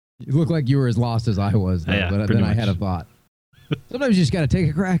You look like you were as lost as I was, though, but then I had a thought. Sometimes you just got to take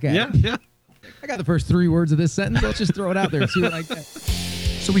a crack at it. Yeah. I got the first 3 words of this sentence. Let's just throw it out there and see what I get.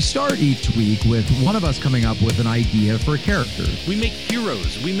 So we start each week with one of us coming up with an idea for a character. We make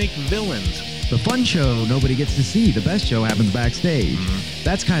heroes. We make villains. The fun show nobody gets to see. The best show happens backstage.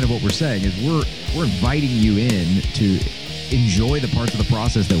 That's kind of what we're saying, is we're inviting you in to enjoy the parts of the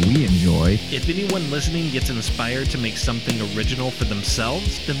process that we enjoy. If anyone listening gets inspired to make something original for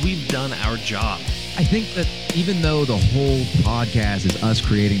themselves, then we've done our job. I think that even though the whole podcast is us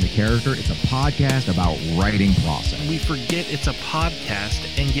creating the character, it's a podcast about writing process. We forget it's a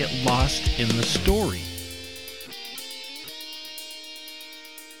podcast and get lost in the story.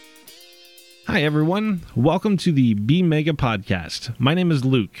 Hi, everyone. Welcome to the Be Mega Podcast. My name is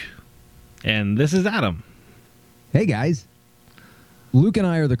Luke, and this is Adam. Hey, guys. Luke and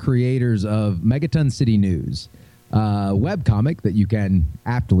I are the creators of Megaton City News, a webcomic that you can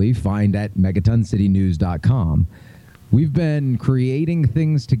aptly find at megatoncitynews.com. We've been creating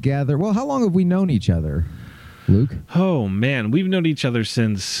things together. Well, how long have we known each other, Luke? Oh, man. We've known each other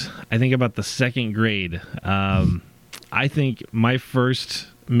since, I think, about the second grade. I think my first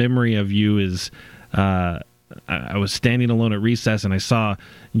memory of you is I was standing alone at recess, and I saw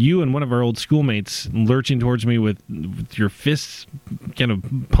you and one of our old schoolmates lurching towards me with your fists kind of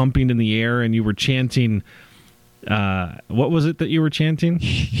pumping in the air, and you were chanting, what was it that you were chanting?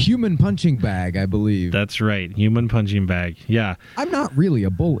 Human punching bag, I believe. That's right, human punching bag, yeah. I'm not really a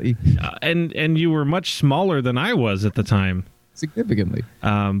bully. And you were much smaller than I was at the time. Significantly.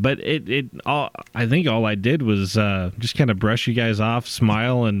 But I think all I did was just kind of brush you guys off,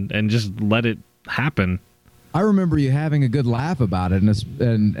 smile, and just let it happen. I remember you having a good laugh about it,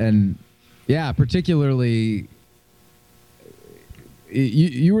 and yeah, particularly,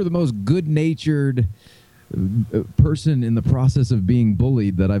 you were the most good-natured person in the process of being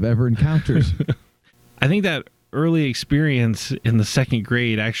bullied that I've ever encountered. I think that early experience in the second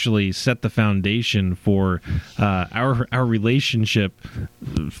grade actually set the foundation for our relationship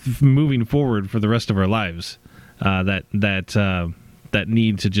moving forward for the rest of our lives. That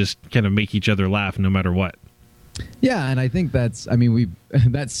need to just kind of make each other laugh no matter what. Yeah, and I think that's set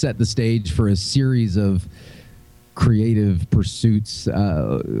the stage for a series of creative pursuits,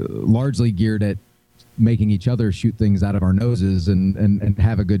 largely geared at making each other shoot things out of our noses and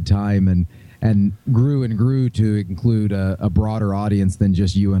have a good time, and grew to include a broader audience than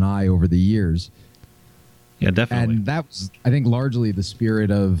just you and I over the years. Yeah, definitely. And that was, I think, largely the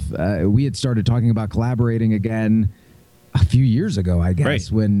spirit of, we had started talking about collaborating again a few years ago, I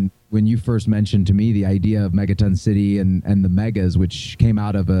guess, right, when you first mentioned to me the idea of Megaton City and the Megas, which came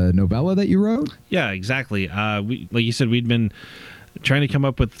out of a novella that you wrote. Yeah, exactly. We, like you said, we'd been trying to come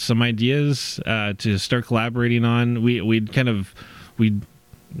up with some ideas to start collaborating on. We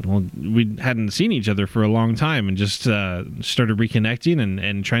hadn't seen each other for a long time, and just started reconnecting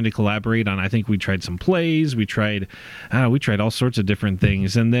and trying to collaborate on. I think we tried some plays. We tried all sorts of different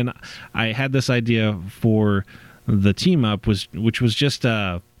things, and then I had this idea for the team up, which was just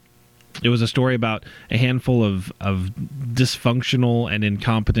it was a story about a handful of dysfunctional and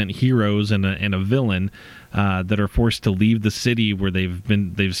incompetent heroes and a villain that are forced to leave the city where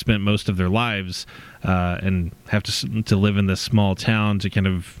they've spent most of their lives and have to live in this small town to kind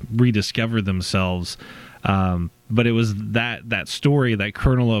of rediscover themselves. But it was that story, that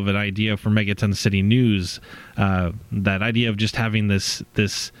kernel of an idea for Megaton City News, that idea of just having this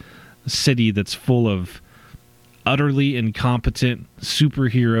city that's full of utterly incompetent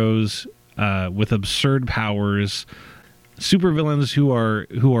superheroes with absurd powers, supervillains who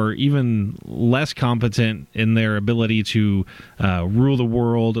are even less competent in their ability to rule the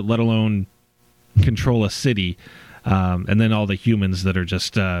world, let alone control a city, and then all the humans that are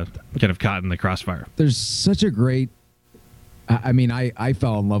just kind of caught in the crossfire. There's such a great, I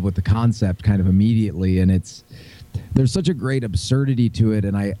fell in love with the concept kind of immediately, and there's such a great absurdity to it,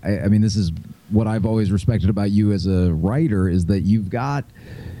 and I mean, this is what I've always respected about you as a writer, is that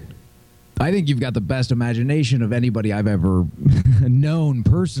I think you've got the best imagination of anybody I've ever known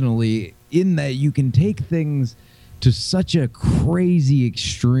personally, in that you can take things to such a crazy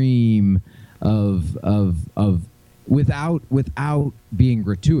extreme of without being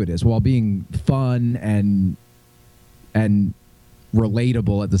gratuitous, while being fun and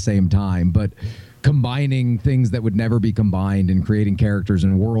relatable at the same time, but combining things that would never be combined and creating characters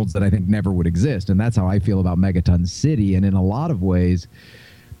and worlds that I think never would exist. And that's how I feel about Megaton City. And in a lot of ways,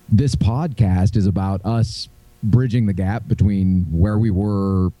 this podcast is about us bridging the gap between where we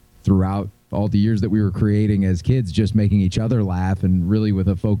were throughout all the years that we were creating as kids, just making each other laugh, and really with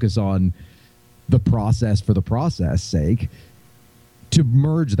a focus on the process for the process sake, to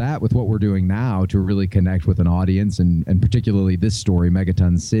merge that with what we're doing now to really connect with an audience, and particularly this story,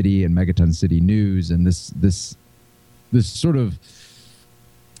 Megaton City and Megaton City News, and this sort of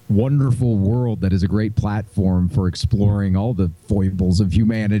wonderful world that is a great platform for exploring all the foibles of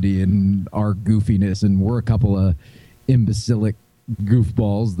humanity and our goofiness. And we're a couple of imbecilic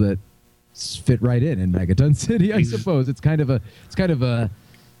goofballs that fit right in Megaton City, I suppose. It's kind of a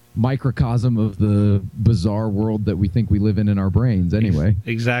microcosm of the bizarre world that we think we live in our brains anyway.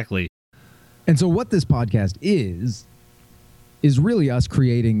 Exactly. And so what this podcast is really us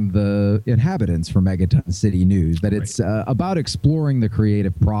creating the inhabitants for Megaton City News, that it's about exploring the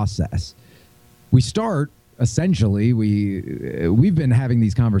creative process. We start, essentially, we've been having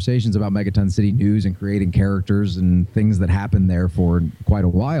these conversations about Megaton City News and creating characters and things that happen there for quite a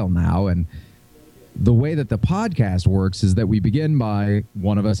while now. And the way that the podcast works is that we begin by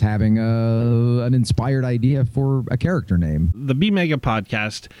one of us having an inspired idea for a character name. The Be Mega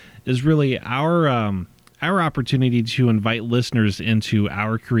podcast is really our opportunity to invite listeners into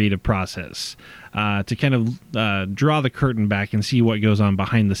our creative process, to kind of draw the curtain back and see what goes on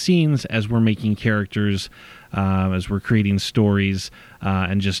behind the scenes as we're making characters, as we're creating stories,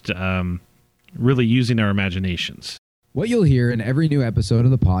 and just really using our imaginations. What you'll hear in every new episode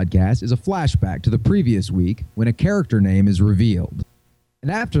of the podcast is a flashback to the previous week when a character name is revealed. And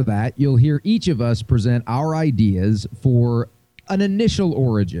after that, you'll hear each of us present our ideas for an initial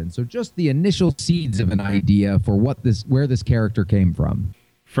origin. So just the initial seeds of an idea for where this character came from.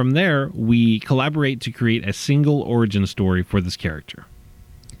 From there, we collaborate to create a single origin story for this character.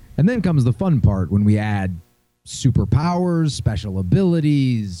 And then comes the fun part when we add superpowers, special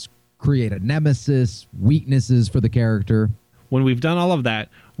abilities, create a nemesis, weaknesses for the character. When we've done all of that,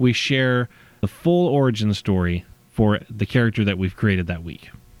 we share the full origin story for the character that we've created that week.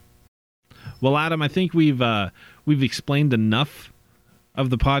 Well, Adam, I think we've explained enough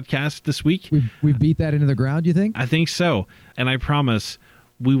of the podcast this week. We've beat that into the ground, you think? I think so. And I promise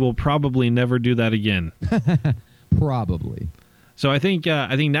we will probably never do that again. Probably. So I think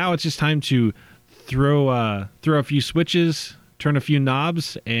now it's just time to throw a few switches, turn a few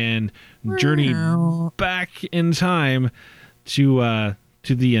knobs, and journey back in time to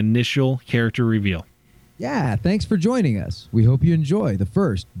the initial character reveal. Yeah, thanks for joining us. We hope you enjoy the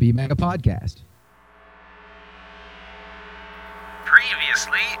first Be Mega podcast.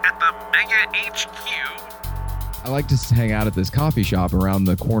 Previously at the Mega HQ. I like to hang out at this coffee shop around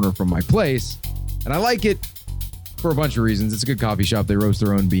the corner from my place, and I like it for a bunch of reasons. It's a good coffee shop. They roast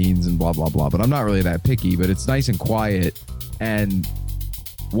their own beans and blah, blah, blah, but I'm not really that picky, but it's nice and quiet. And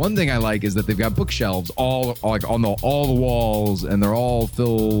one thing I like is that they've got bookshelves all like on all the walls, and they're all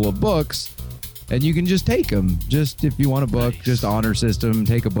full of books, and you can just take them. Just if you want a book, Nice. just honor system,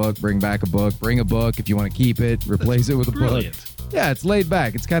 take a book, bring back a book, bring a book if you want to keep it, replace it with a Brilliant. book. Yeah, it's laid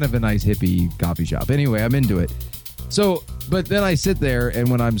back. It's kind of a nice hippie coffee shop. Anyway, I'm into it. So, but then I sit there, and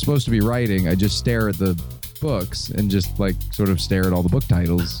when I'm supposed to be writing, I just stare at the books and just like sort of stare at all the book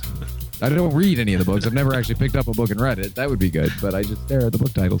titles. I don't read any of the books. I've never actually picked up a book and read it. That would be good, but I just stare at the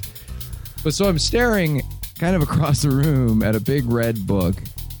book titles. But so I'm staring kind of across the room at a big red book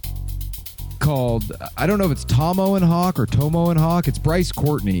called, I don't know if it's Tomo and Hawk or Tomo and Hawk. It's Bryce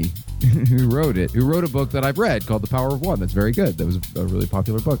Courtney who wrote a book that I've read called The Power of One. That's very good. That was a really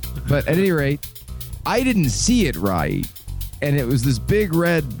popular book. But at any rate, I didn't see it right. And it was this big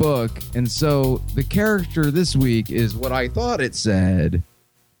red book. And so the character this week is what I thought it said.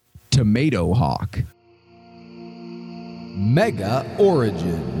 Tomato Hawk. Mega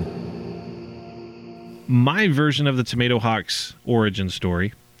Origin. My version of the Tomato Hawk's origin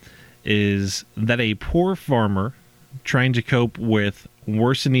story is that a poor farmer trying to cope with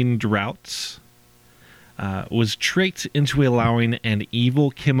worsening droughts was tricked into allowing an evil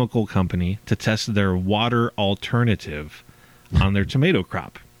chemical company to test their water alternative on their tomato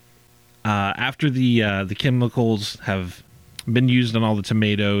crop. After the chemicals have been used on all the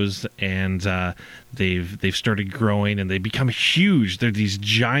tomatoes, and they've started growing, and they become huge. They're these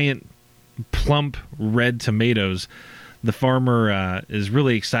giant, plump red tomatoes. The farmer is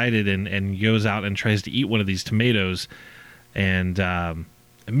really excited and goes out and tries to eat one of these tomatoes, and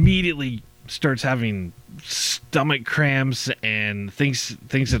immediately starts having stomach cramps and thinks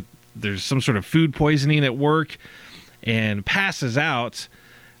that there's some sort of food poisoning at work, and passes out.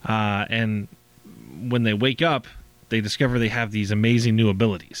 And when they wake up, they discover they have these amazing new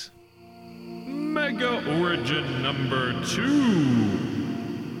abilities. Mega Origin number 2.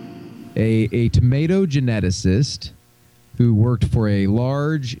 A tomato geneticist who worked for a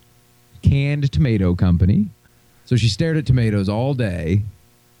large canned tomato company. So she stared at tomatoes all day,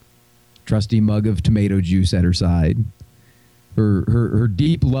 trusty mug of tomato juice at her side, Her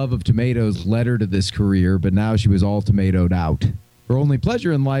deep love of tomatoes led her to this career, but now she was all tomatoed out. Her only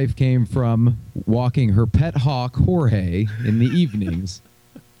pleasure in life came from walking her pet hawk, Jorge, in the evenings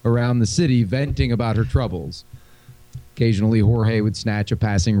around the city, venting about her troubles. Occasionally, Jorge would snatch a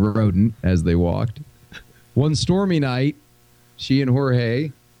passing rodent as they walked. One stormy night, she and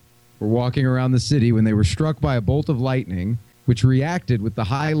Jorge were walking around the city when they were struck by a bolt of lightning, which reacted with the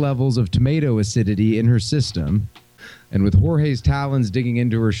high levels of tomato acidity in her system. And with Jorge's talons digging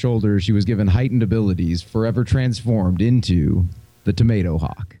into her shoulders, she was given heightened abilities, forever transformed into the Tomato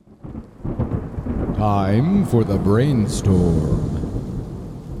Hawk. Time for the brainstorm.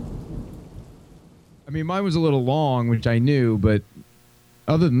 I mean, mine was a little long, which I knew, but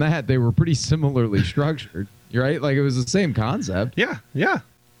other than that, they were pretty similarly structured. Right? Like, it was the same concept. Yeah.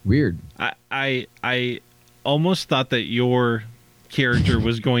 Weird. I almost thought that your character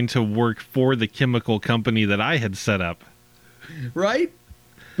was going to work for the chemical company that I had set up. Right?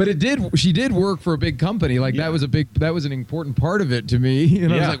 But she did work for a big company. Like, that was an important part of it to me.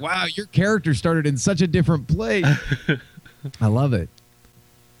 And I was like, wow, your character started in such a different place. I love it.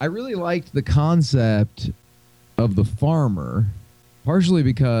 I really liked the concept of the farmer, partially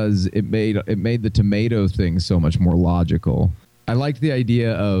because it made the tomato thing so much more logical. I liked the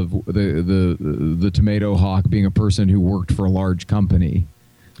idea of the Tomato Hawk being a person who worked for a large company,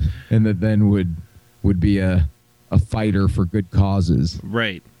 and that then would be a fighter for good causes.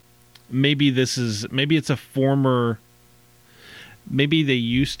 Right. Maybe it's a former. Maybe they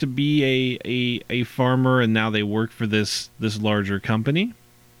used to be a farmer and now they work for this larger company.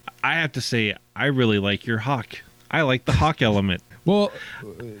 I have to say, I really like your hawk. I like the hawk element. Well,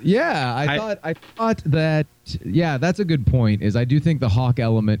 yeah, I thought that, yeah, that's a good point, is I do think the hawk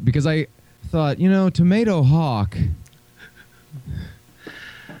element, because I thought, Tomato Hawk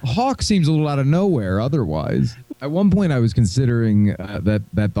seems a little out of nowhere otherwise. At one point I was considering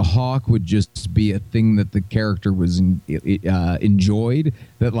that the hawk would just be a thing that the character was enjoyed,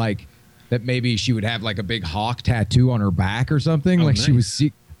 that maybe she would have like a big hawk tattoo on her back or something. Nice.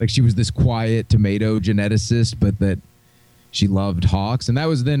 She was this quiet tomato geneticist, but that she loved hawks. And that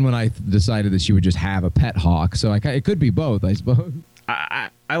was then when I decided that she would just have a pet hawk. So it could be both, I suppose. I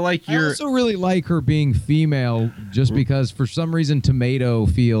like your... I also really like her being female, just because for some reason tomato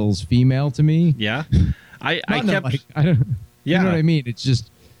feels female to me. Yeah. I don't, yeah. You know what I mean? It's just...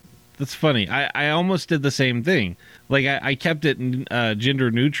 That's funny. I almost did the same thing. Like, I kept it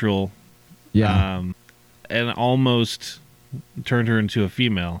gender neutral. Yeah. And almost turned her into a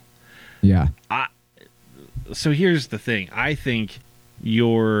female. Yeah. So here's the thing. I think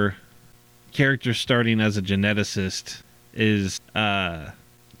your character starting as a geneticist is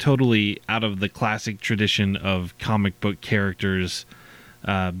totally out of the classic tradition of comic book characters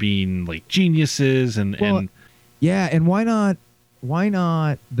being like geniuses and yeah, and why not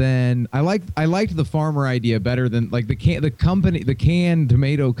then I liked the farmer idea better than like the canned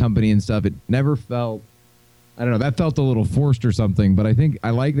tomato company and stuff. It never felt, I don't know, that felt a little forced or something, but I think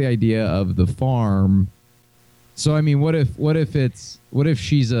I like the idea of the farm. So I mean, what if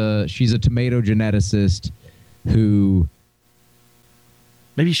she's a tomato geneticist who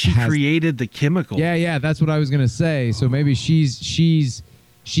maybe she created the chemical. Yeah, that's what I was going to say. So maybe she's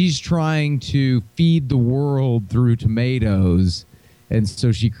trying to feed the world through tomatoes, and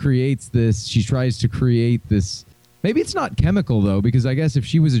so she tries to create this. Maybe it's not chemical, though, because I guess if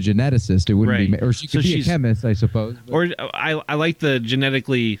she was a geneticist, it wouldn't be... Or she could be a chemist, I suppose. But. Or I like the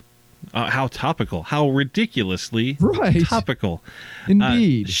genetically... how topical. How ridiculously topical.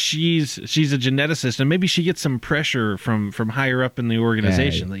 Indeed. She's a geneticist, and maybe she gets some pressure from higher up in the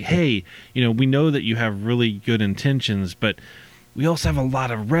organization. Yeah. Like, hey, we know that you have really good intentions, but we also have a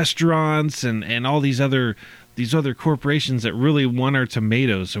lot of restaurants and all these other corporations that really want our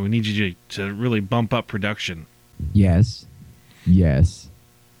tomatoes, so we need you to really bump up production. Yes.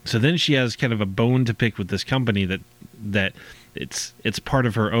 So then she has kind of a bone to pick with this company that it's part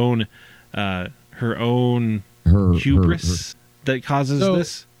of her own hubris that causes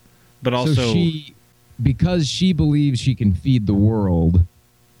this, but also because she believes she can feed the world,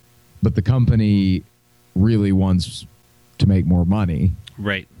 but the company really wants to make more money.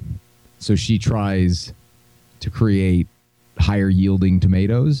 Right. So she tries to create higher yielding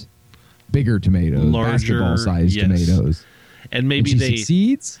tomatoes, bigger tomatoes, larger basketball-sized tomatoes. And maybe she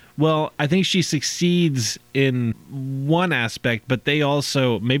succeeds? Well, I think she succeeds in one aspect, but they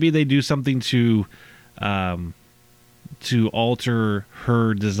also maybe they do something to alter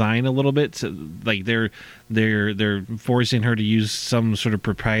her design a little bit. So, like they're forcing her to use some sort of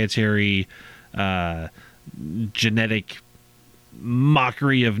proprietary genetic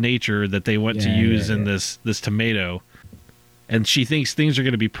mockery of nature that they want to use in this tomato. and she thinks things are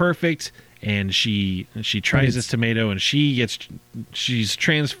going to be perfect, and she tries this tomato, and she's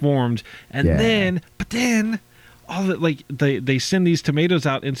transformed, and then all that, like, they send these tomatoes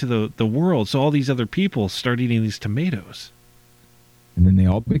out into the world, so all these other people start eating these tomatoes. And then they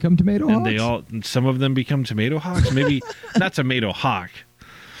all become tomato hawks? And some of them become tomato hawks. Maybe not tomato hawk.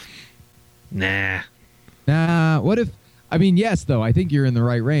 Nah. What if, I mean, yes, though, I think you're in the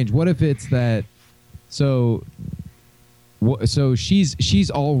right range. What if it's that, so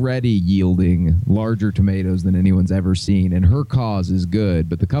she's already yielding larger tomatoes than anyone's ever seen, and her cause is good,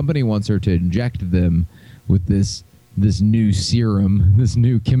 but the company wants her to inject them with this new serum, this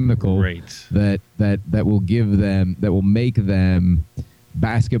new chemical that will make them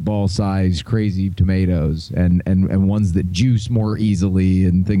basketball-sized crazy tomatoes and ones that juice more easily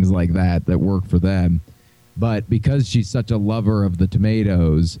and things like that work for them. But because she's such a lover of the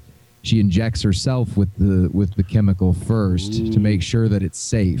tomatoes, she injects herself with the chemical first to make sure that it's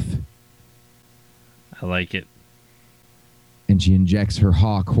safe. I like it. And she injects her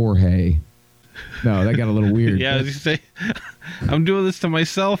hawk Jorge. No, that got a little weird. Yeah, I was gonna say, I'm doing this to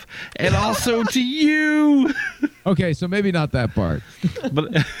myself and also to you. Okay, so maybe not that part,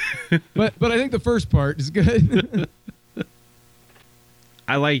 but I think the first part is good.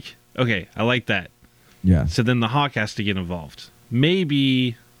 I like that. Yeah. So then the hawk has to get involved.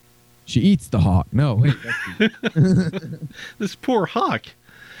 Maybe she eats the hawk. No, wait. This poor hawk.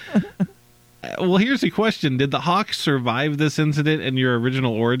 Well, here's the question: did the hawk survive this incident in your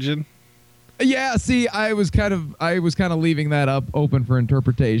original origin? Yeah, see, I was kind of leaving that up open for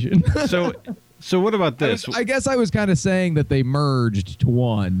interpretation. So what about this? I guess I was kind of saying that they merged to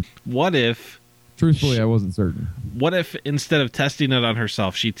one. What if? Truthfully, I wasn't certain. What if instead of testing it on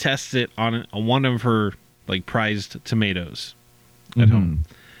herself, she tests it on one of her like prized tomatoes at home?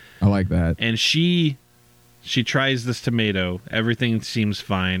 I like that. And she tries this tomato. Everything seems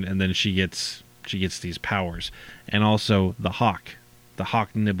fine, and then she gets these powers, and also the hawk. The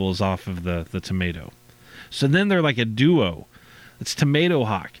hawk nibbles off of the tomato. So then they're like a duo. It's Tomato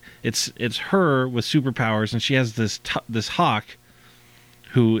Hawk. It's her with superpowers, and she has this hawk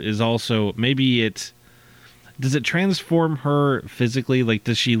who is also, maybe does it transform her physically? Like,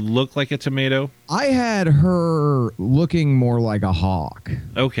 does she look like a tomato? I had her looking more like a hawk.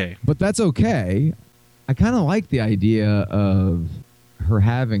 Okay. But that's okay. I kind of like the idea of her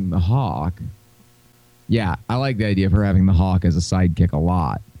having the hawk. Yeah, I like the idea of her having the hawk as a sidekick a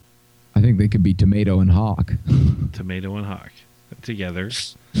lot. I think they could be Tomato and Hawk. Tomato and Hawk together.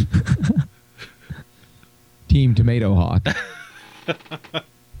 Team Tomato Hawk.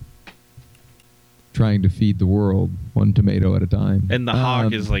 Trying to feed the world one tomato at a time. And the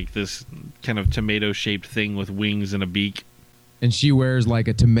hawk is like this kind of tomato-shaped thing with wings and a beak. And she wears like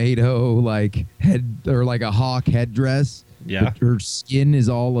a tomato head, or like a hawk headdress. Yeah. Her skin is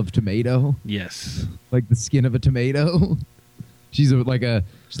all of tomato. Yes. Like the skin of a tomato. She's like a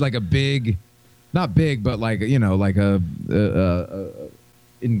big, not big, but like, you know, like a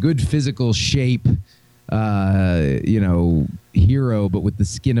in good physical shape, you know, hero, but with the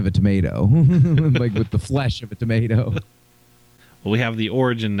skin of a tomato, like with the flesh of a tomato. Well, we have the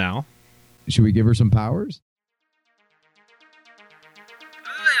origin now. Should we give her some powers?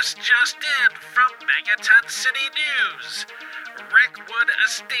 This just in from Megaton City News. Wreckwood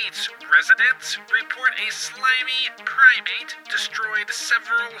Estates residents report a slimy primate destroyed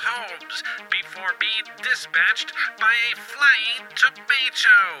several homes before being dispatched by a flying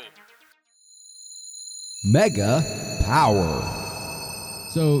tomato. Mega power.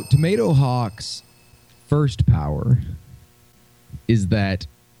 So Tomato Hawk's first power is that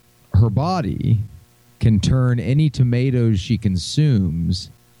her body can turn any tomatoes she consumes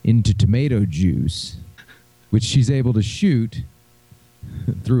into tomato juice, which she's able to shoot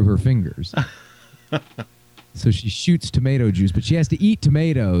through her fingers. So she shoots tomato juice, but she has to eat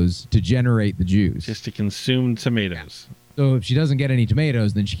tomatoes to generate the juice. Just to consume tomatoes. So if she doesn't get any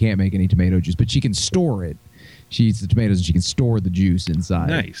tomatoes, then she can't make any tomato juice, but she can store it. She eats the tomatoes and she can store the juice inside.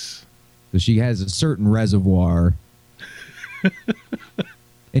 Nice. So she has a certain reservoir.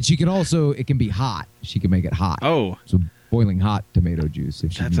 And she can also, it can be hot. She can make it hot. Oh. So boiling hot tomato juice.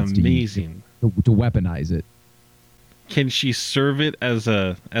 If she That's needs amazing. to weaponize it. Can she serve it as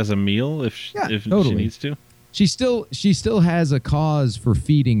a meal if totally. she needs to? She still has a cause for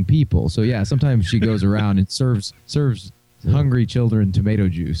feeding people. So yeah, sometimes she goes around and serves hungry children tomato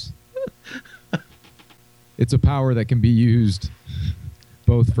juice. It's a power that can be used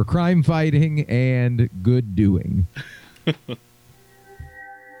both for crime fighting and good doing.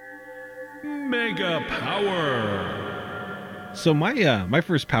 Mega power. So my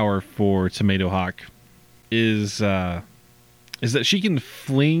first power for Tomato Hawk is is that she can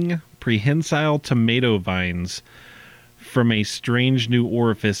fling prehensile tomato vines from a strange new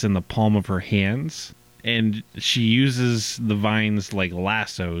orifice in the palm of her hands, and she uses the vines like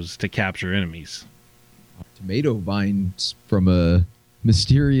lassos to capture enemies. Tomato vines from a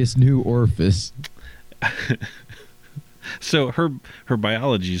mysterious new orifice. So her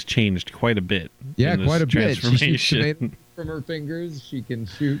biology's changed quite a bit. Yeah, in this quite a bit. She shoots transformation. tomato from her fingers. She can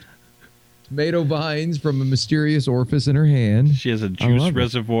shoot tomato vines from a mysterious orifice in her hand. She has a I juice love it.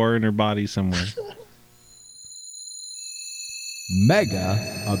 reservoir in her body somewhere.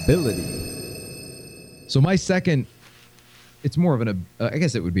 Mega ability. So my second, it's more of an, I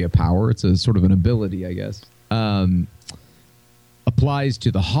guess it would be a power. It's a sort of an ability, I guess. Applies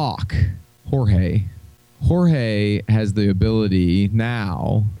to the hawk, Jorge. Jorge has the ability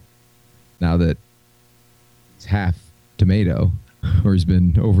now that he's half tomato, or he's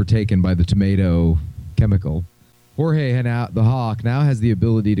been overtaken by the tomato chemical. Jorge, the hawk, now has the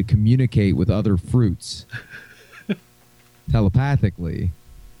ability to communicate with other fruits telepathically.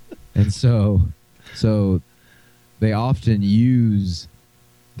 And so they often use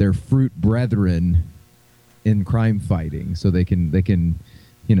their fruit brethren in crime fighting, so they can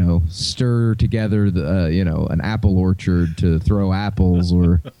stir together an apple orchard to throw apples,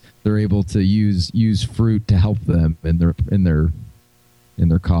 or they're able to use fruit to help them in their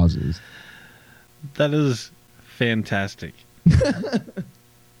causes. That is fantastic.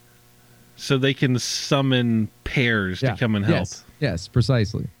 So they can summon pairs to come and help. Yes,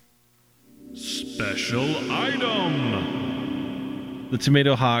 precisely. Special item. The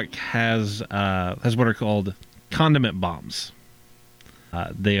Tomato Hawk has what are called condiment bombs.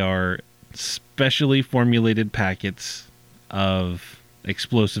 They are specially formulated packets of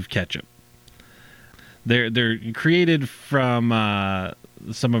explosive ketchup. They're created from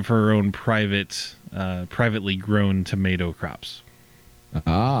some of her own privately grown tomato crops.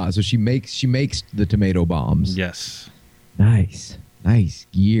 So she makes the tomato bombs. Yes. Nice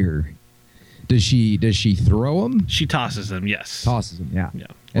gear. Does she throw them? She tosses them. Yes. Tosses them. Yeah. Yeah.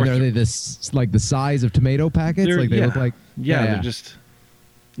 And Or are they this like the size of tomato packets? Like they look like? Yeah, they're just.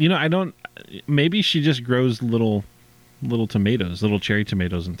 I don't. Maybe she just grows little tomatoes, little cherry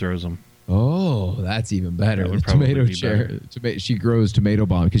tomatoes, and throws them. Oh, that's even better. That would The probably tomato be cherry. She grows tomato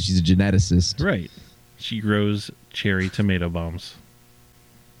bomb because she's a geneticist. Right. She grows cherry tomato bombs.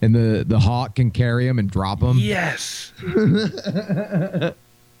 And the hawk can carry them and drop them. Yes.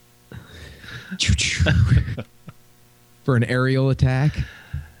 For an aerial attack.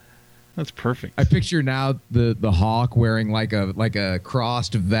 That's perfect. I picture now the hawk wearing like a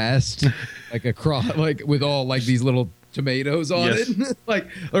crossed vest, like with all like these little tomatoes on Yes. it,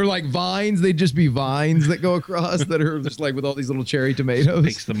 or like vines. They'd just be vines that go across that are just like with all these little cherry tomatoes.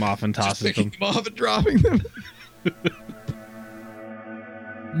 Picks them off and Just tosses picking them. them off and dropping them.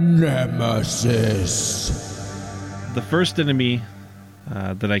 Nemesis. The first enemy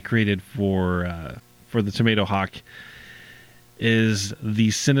that I created for the Tomato Hawk is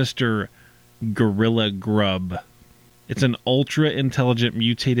the sinister Gorilla Grub. It's an ultra-intelligent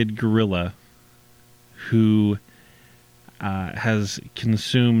mutated gorilla who has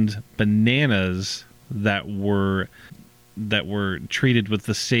consumed bananas that were treated with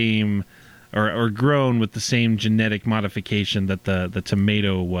the same or grown with the same genetic modification that the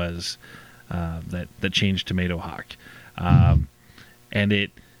tomato was that changed Tomato Hawk. And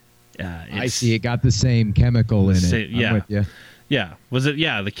I see it got the same chemical in it. Yeah. I'm with you. Yeah. Was it?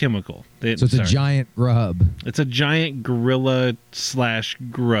 Yeah, the chemical. So it's a giant grub. It's a giant gorilla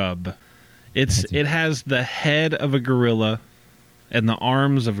 / grub. It has the head of a gorilla and the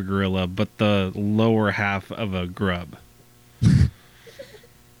arms of a gorilla, but the lower half of a grub.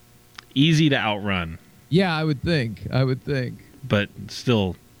 Easy to outrun, Yeah, I would think. but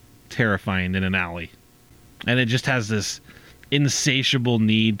still terrifying in an alley. And it just has this insatiable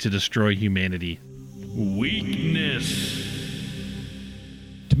need to destroy humanity. Weakness.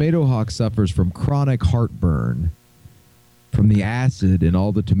 Tomato Hawk suffers from chronic heartburn from the acid in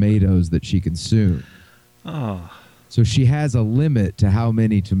all the tomatoes that she consumes. Oh. So she has a limit to how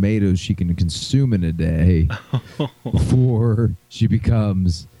many tomatoes she can consume in a day before she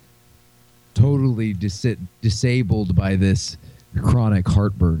becomes totally disabled by this chronic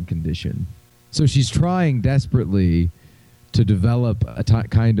heartburn condition. So she's trying desperately to develop a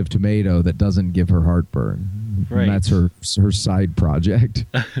kind of tomato that doesn't give her heirburn. Right. And that's her side project.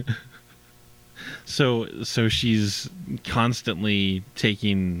 So she's constantly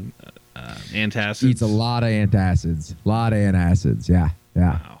taking antacids. Eats a lot of antacids. Yeah.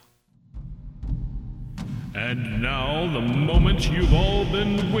 Wow. And now the moment you've all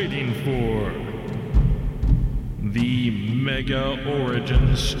been waiting for. the mega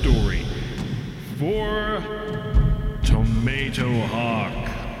origin story for Tomato Hawk.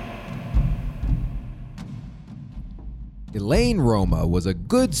 Elaine Roma was a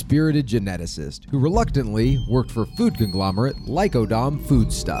good-spirited geneticist who reluctantly worked for food conglomerate Lycodom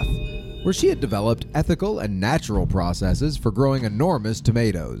Foodstuff, where she had developed ethical and natural processes for growing enormous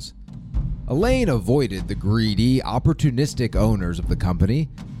tomatoes. Elaine avoided the greedy, opportunistic owners of the company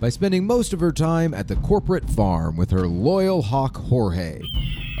by spending most of her time at the corporate farm with her loyal hawk Jorge,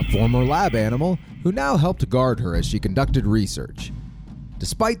 a former lab animal who now helped guard her as she conducted research.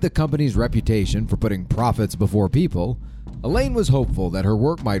 Despite the company's reputation for putting profits before people, Elaine was hopeful that her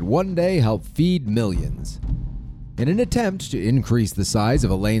work might one day help feed millions. In an attempt to increase the size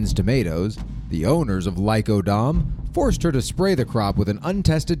of Elaine's tomatoes, the owners of Lycodom forced her to spray the crop with an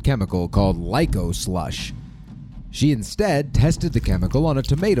untested chemical called Lyco Slush. She instead tested the chemical on a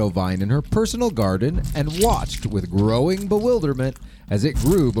tomato vine in her personal garden and watched with growing bewilderment as it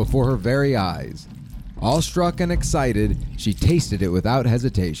grew before her very eyes. Awestruck and excited, she tasted it without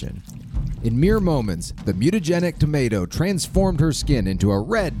hesitation. In mere moments, the mutagenic tomato transformed her skin into a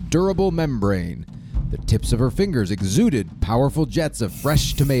red, durable membrane. The tips of her fingers exuded powerful jets of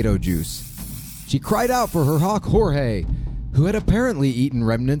fresh tomato juice. She cried out for her hawk Jorge, who had apparently eaten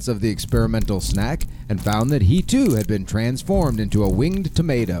remnants of the experimental snack and found that he too had been transformed into a winged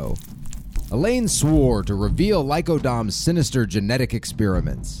tomato. Elaine swore to reveal Lycodom's sinister genetic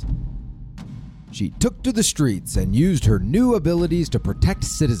experiments. She took to the streets and used her new abilities to protect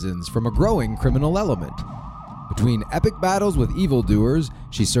citizens from a growing criminal element. Between epic battles with evildoers,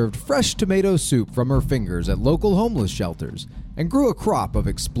 she served fresh tomato soup from her fingers at local homeless shelters and grew a crop of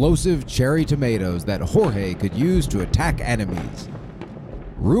explosive cherry tomatoes that Jorge could use to attack enemies.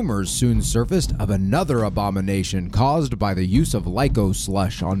 Rumors soon surfaced of another abomination caused by the use of Lyco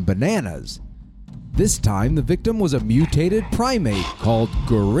Slush on bananas. This time, the victim was a mutated primate called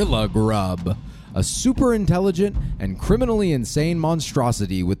Gorilla Grub, a super intelligent and criminally insane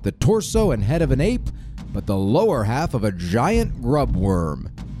monstrosity with the torso and head of an ape, but the lower half of a giant grub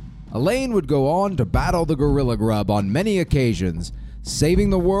worm. Elaine would go on to battle the Gorilla Grub on many occasions,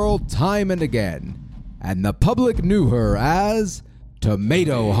 saving the world time and again, and the public knew her as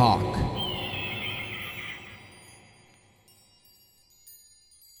Tomato Hawk.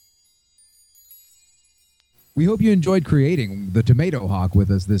 We hope you enjoyed creating the Tomato Hawk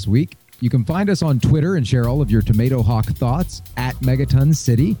with us this week. You can find us on Twitter and share all of your Tomato Hawk thoughts at Megaton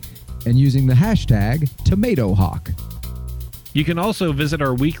City and using the hashtag Tomato Hawk. You can also visit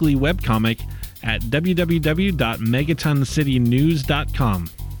our weekly webcomic at www.megatoncitynews.com.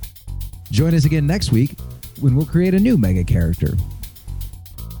 Join us again next week when we'll create a new mega character.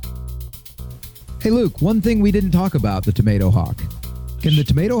 Hey Luke, one thing we didn't talk about the Tomato Hawk. Can the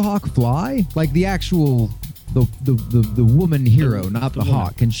Tomato Hawk fly? Like the actual the woman hero, not the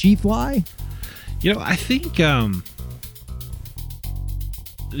hawk. Can she fly? You know, I think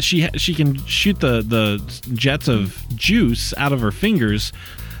she can shoot the jets of juice out of her fingers.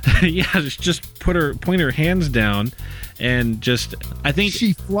 Yeah, just point her hands down and just, I think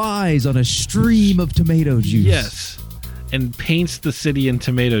she flies on a stream of tomato juice. Yes. And paints the city in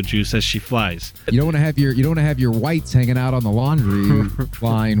tomato juice as she flies. You don't want to have your whites hanging out on the laundry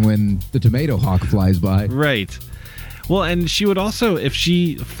line when the Tomato Hawk flies by. Right. Well, and she would also, if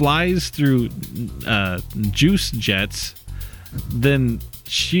she flies through juice jets, then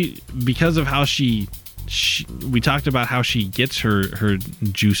because of how we talked about how she gets her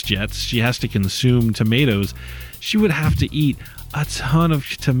juice jets, she has to consume tomatoes. She would have to eat a ton of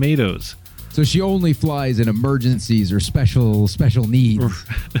tomatoes. So she only flies in emergencies or special needs,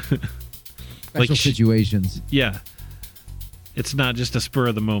 special situations. Yeah, it's not just a spur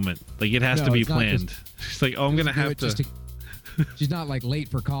of the moment. Like it has to be planned. She's like, oh, I'm gonna have to. She's not like late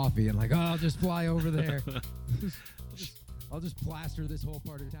for coffee and like, oh, I'll just fly over there. I'll just plaster this whole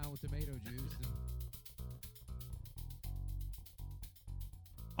part of town with tomato juice.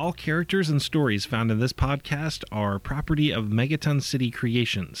 All characters and stories found in this podcast are property of Megaton City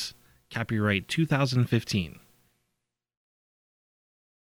Creations. Copyright 2015.